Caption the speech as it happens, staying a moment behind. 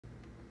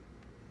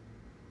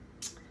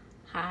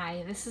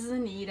Hi, this is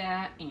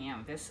Anita,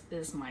 and this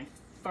is my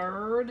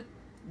third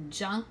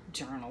junk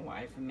journal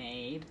I've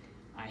made.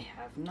 I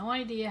have no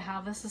idea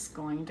how this is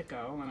going to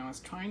go, and I was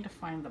trying to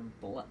find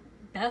the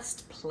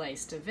best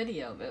place to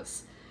video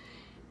this.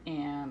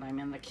 And I'm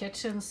in the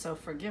kitchen, so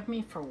forgive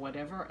me for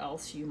whatever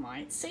else you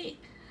might see.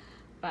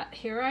 But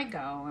here I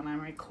go, and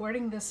I'm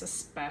recording this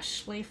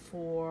especially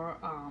for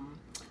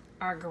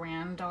our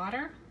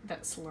granddaughter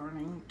that's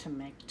learning to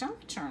make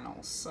junk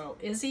journals. So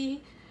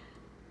Izzy,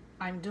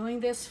 I'm doing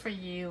this for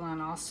you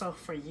and also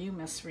for you,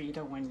 Miss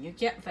Rita, when you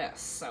get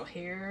this. So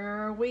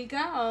here we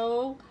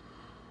go.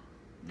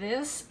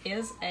 This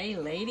is a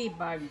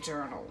ladybug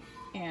journal,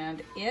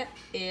 and it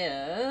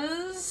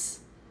is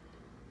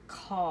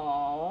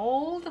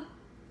called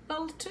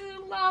The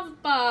Two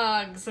Love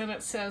Bugs, and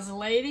it says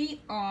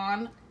lady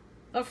on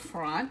the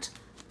front,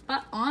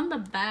 but on the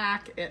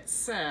back it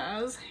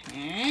says,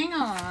 hang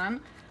on,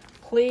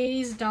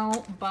 please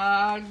don't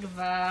bug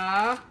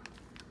the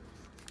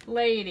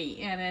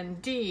lady. And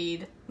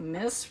indeed,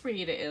 Miss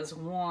Rita is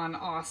one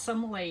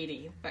awesome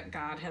lady that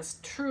God has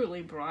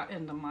truly brought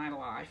into my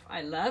life.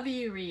 I love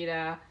you,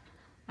 Rita.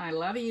 I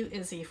love you,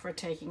 Izzy, for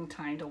taking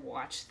time to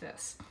watch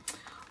this.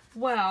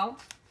 Well,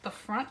 the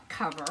front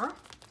cover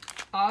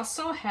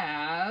also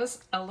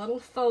has a little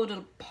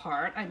photo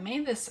part. I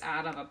made this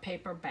out of a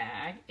paper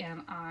bag,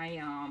 and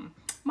I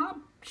Mod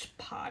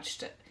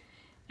Podged it.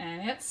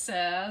 And it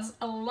says,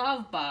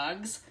 love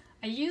bugs.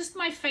 I used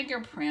my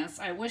fingerprints.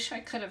 I wish I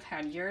could have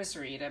had yours,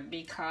 Rita,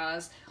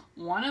 because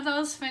one of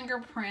those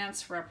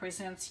fingerprints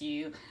represents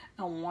you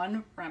and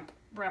one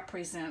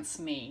represents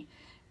me,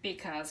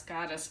 because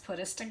God has put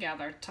us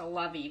together to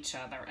love each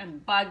other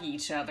and bug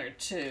each other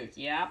too.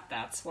 Yep,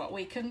 that's what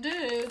we can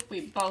do.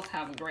 We both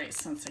have a great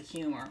sense of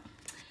humor.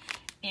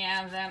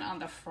 And then on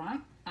the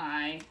front,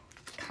 I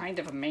kind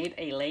of made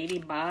a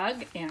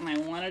ladybug, and I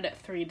wanted it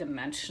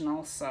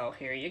three-dimensional, so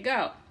here you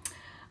go.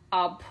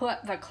 I'll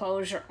put the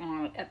closure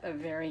on it at the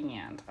very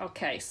end.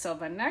 Okay, so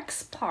the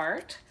next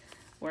part,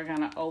 we're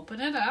gonna open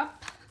it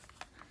up,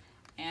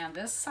 and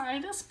this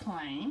side is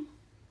plain,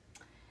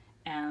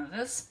 and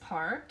this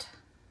part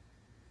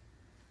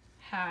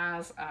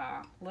has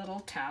a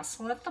little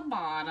tassel at the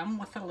bottom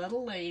with a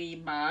little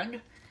ladybug.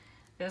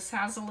 This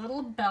has a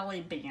little belly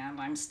band.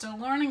 I'm still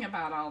learning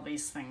about all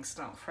these things,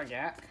 don't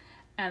forget.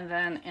 And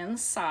then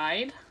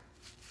inside,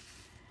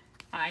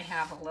 I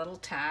have a little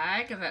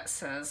tag that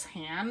says,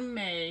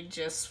 handmade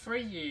just for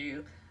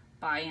you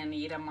by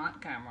Anita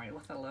Montgomery,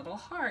 with a little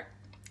heart,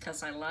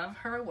 because I love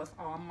her with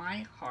all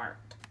my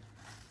heart.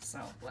 So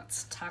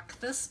let's tuck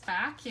this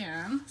back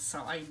in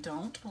so I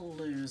don't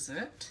lose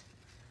it.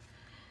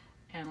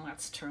 And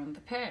let's turn the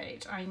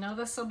page. I know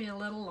this will be a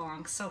little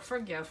long, so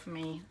forgive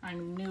me.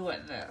 I'm new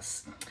at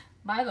this.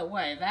 By the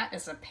way, that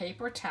is a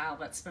paper towel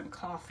that's been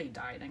coffee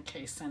dyed, in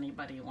case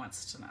anybody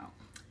wants to know.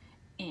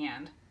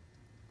 And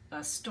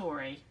the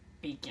story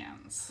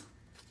begins.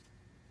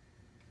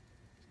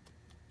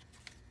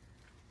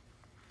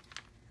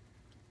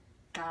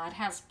 God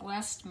has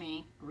blessed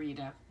me,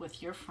 Rita,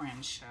 with your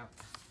friendship.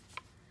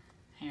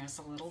 Here's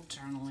a little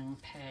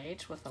journaling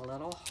page with a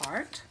little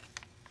heart.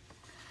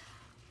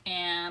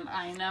 And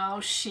I know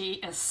she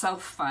is so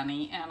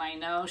funny, and I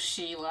know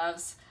she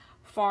loves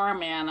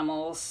farm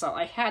animals, so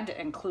I had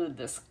to include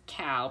this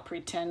cow,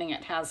 pretending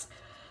it has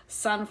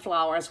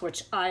sunflowers,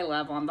 which I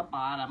love, on the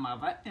bottom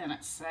of it. And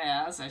it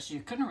says, as you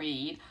can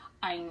read,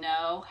 I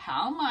know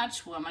how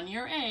much women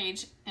your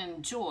age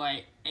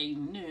enjoy a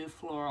new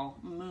floral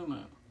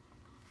moo-moo.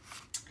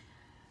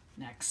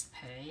 Next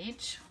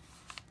page.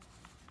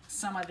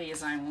 Some of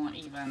these I won't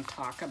even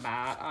talk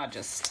about. I'll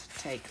just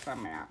take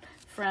them out.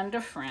 Friend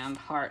to friend,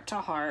 heart to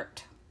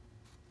heart.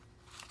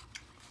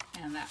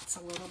 And that's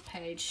a little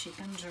page she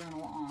can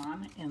journal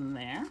on in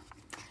there.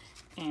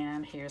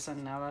 And here's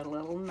another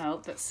little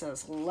note that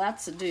says,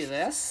 let's do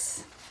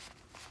this.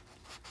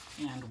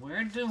 And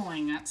we're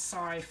doing it.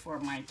 Sorry for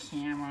my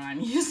camera.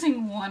 I'm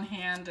using one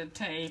hand to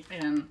tape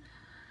and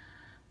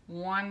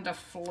one to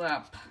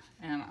flip.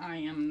 And I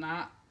am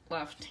not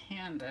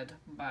left-handed,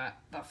 but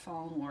the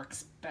phone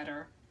works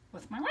better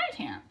with my right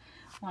hand.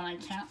 When I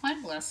count my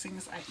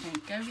blessings, I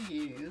think of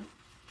you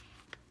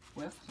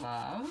with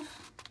love.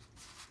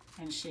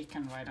 And she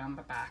can write on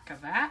the back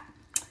of that.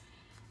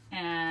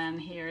 And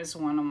here's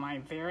one of my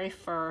very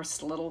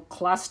first little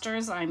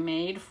clusters I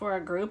made for a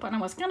group. And I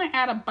was going to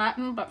add a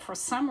button, but for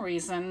some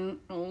reason,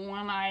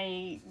 when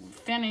I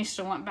finished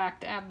and went back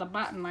to add the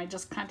button, I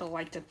just kind of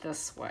liked it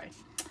this way.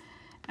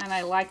 And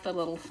I like the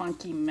little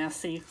funky,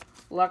 messy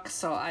look,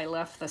 so I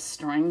left the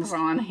strings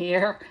on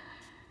here.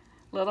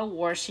 Little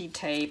washi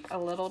tape, a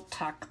little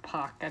tuck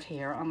pocket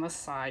here on the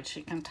side.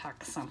 She can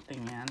tuck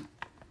something in.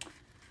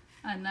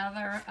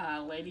 Another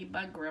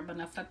ladybug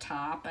ribbon at the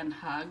top and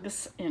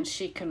hugs, and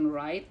she can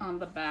write on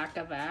the back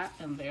of that.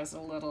 And there's a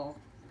little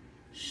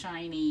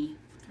shiny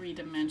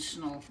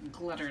three-dimensional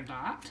glitter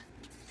dot.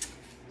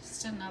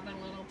 Just another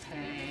little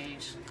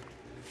page.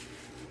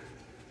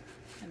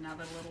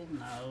 Another little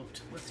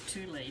note with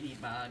two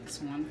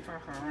ladybugs, one for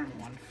her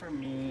and one for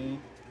me.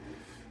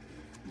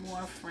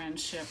 More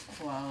friendship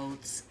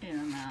quotes.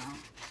 And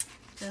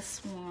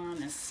this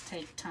one is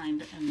take time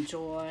to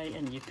enjoy,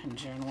 and you can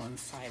journal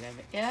inside of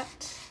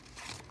it.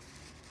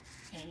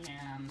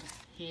 And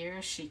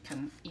here she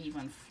can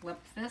even flip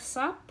this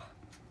up.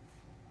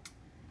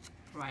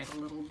 Write a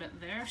little bit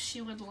there if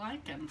she would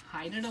like and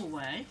hide it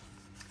away.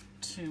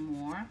 Two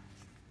more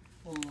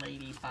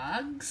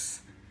ladybugs.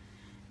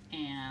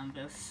 And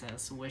this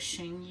says,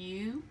 wishing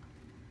you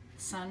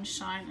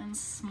sunshine and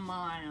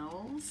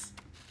smiles.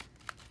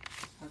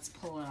 Let's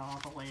pull it all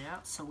the way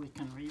out so we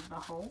can read the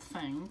whole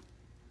thing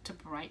to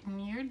brighten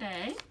your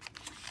day.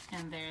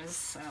 And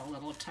there's a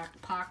little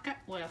tuck pocket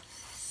with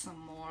some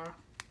more,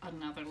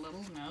 another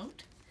little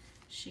note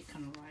she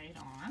can write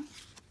on.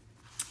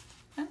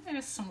 And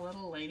there's some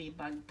little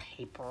ladybug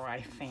paper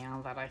I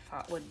found that I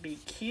thought would be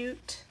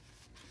cute.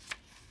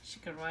 She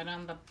could write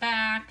on the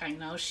back. I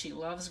know she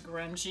loves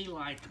grungy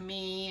like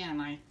me,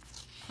 and I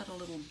put a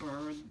little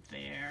bird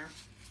there.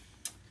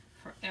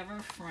 Forever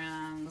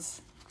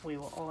friends. We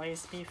will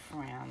always be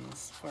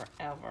friends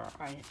forever.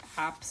 I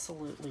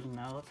absolutely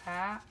know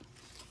that.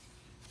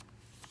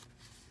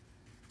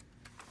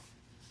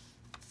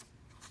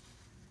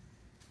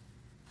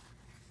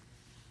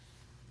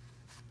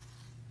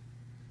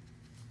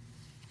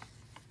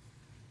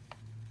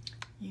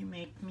 You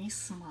make me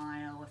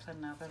smile with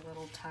another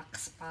little tuck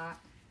spot.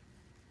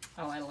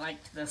 Oh, I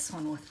liked this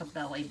one with the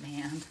belly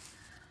band.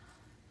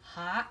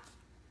 Hot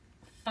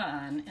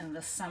fun in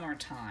the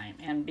summertime.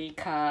 And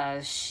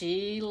because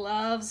she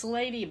loves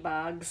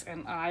ladybugs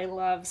and I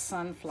love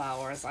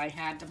sunflowers, I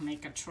had to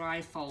make a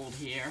trifold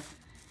here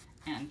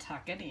and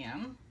tuck it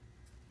in.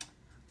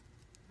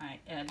 I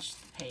edged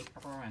the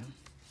paper and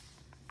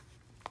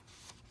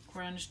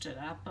grunged it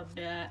up a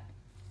bit.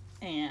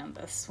 And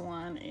this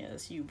one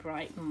is you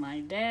brighten my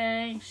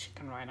day. She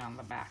can write on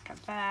the back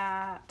of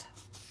that.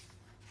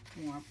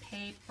 More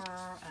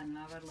paper,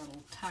 another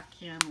little tuck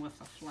in with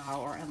the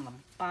flower and the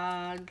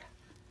bug.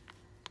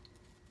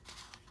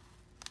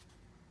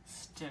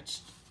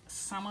 Stitched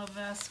some of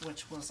this,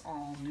 which was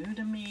all new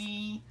to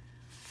me.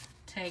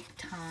 Take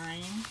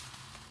time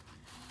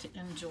to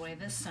enjoy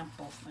the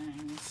simple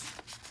things.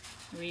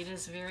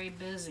 Rita's very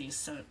busy,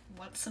 so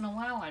once in a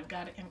while I've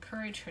got to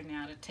encourage her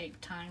now to take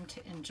time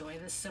to enjoy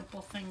the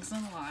simple things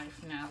in life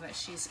now that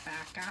she's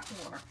back at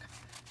work.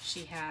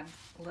 She had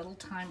a little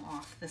time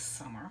off this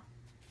summer.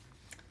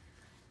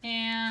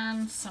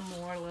 And some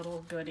more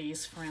little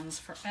goodies, friends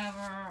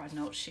forever, a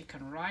note she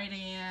can write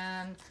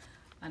in,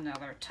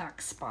 another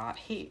tuck spot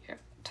here,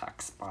 a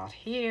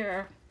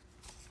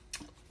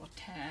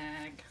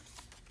tag.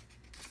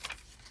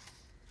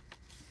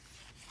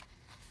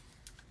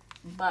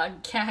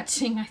 Bug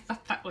catching, I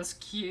thought that was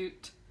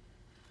cute.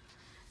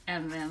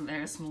 And then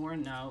there's more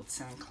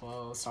notes and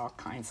clothes, all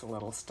kinds of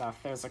little stuff.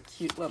 There's a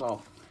cute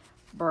little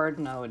bird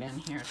note in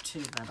here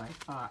too that I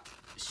thought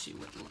she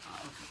would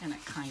love, and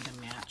it kind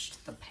of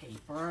matched the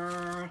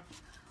paper.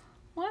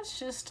 Let's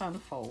just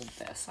unfold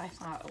this. I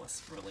thought it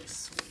was really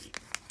sweet.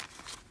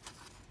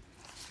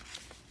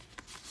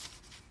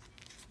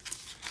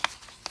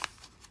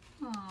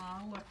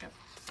 Oh, look at,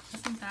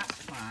 isn't that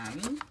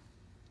fun?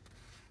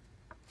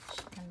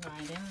 She can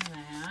write in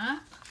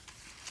that.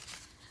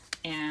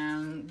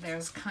 And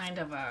there's kind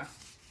of a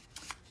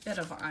bit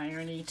of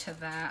irony to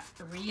that.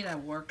 Rita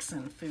works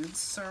in food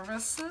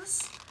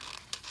services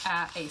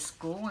at a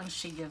school, and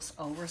she gives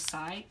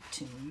oversight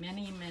to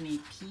many, many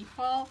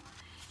people,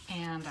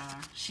 and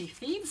she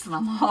feeds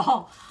them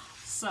all.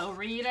 So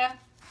Rita,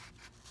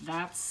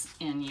 that's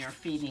in your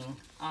feeding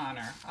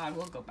honor. I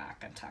will go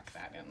back and tuck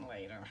that in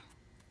later.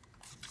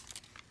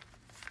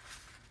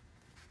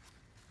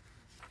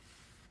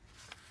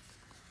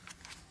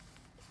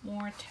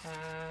 More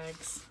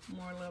tags,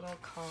 more little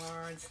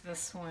cards.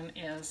 This one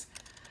is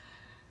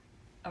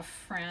a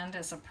friend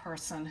is a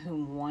person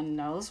whom one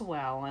knows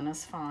well and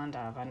is fond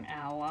of, an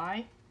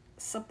ally,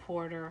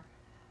 supporter,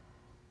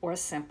 or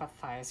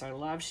sympathizer,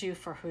 loves you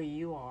for who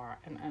you are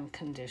and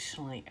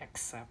unconditionally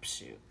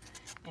accepts you.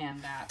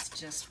 And that's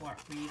just what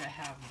Rita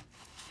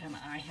and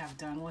I have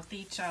done with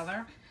each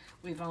other.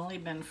 We've only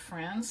been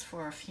friends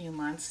for a few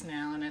months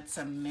now, and it's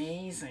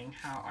amazing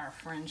how our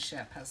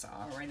friendship has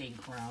already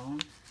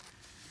grown.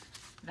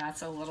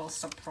 That's a little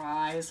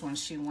surprise when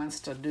she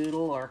wants to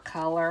doodle or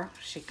color.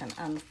 She can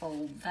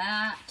unfold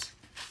that.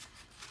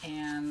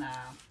 And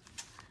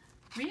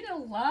Rita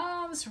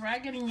loves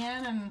Raggedy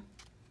Ann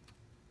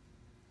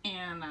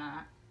and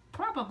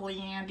probably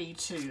Andy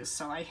too.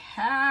 So I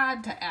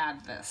had to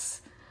add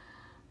this.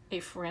 A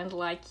friend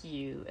like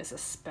you is a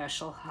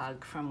special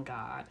hug from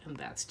God. And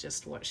that's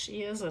just what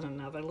she is. And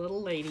another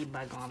little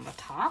ladybug on the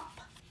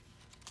top.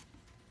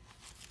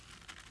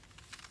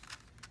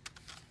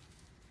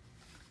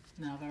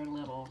 Another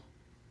little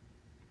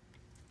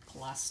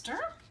cluster.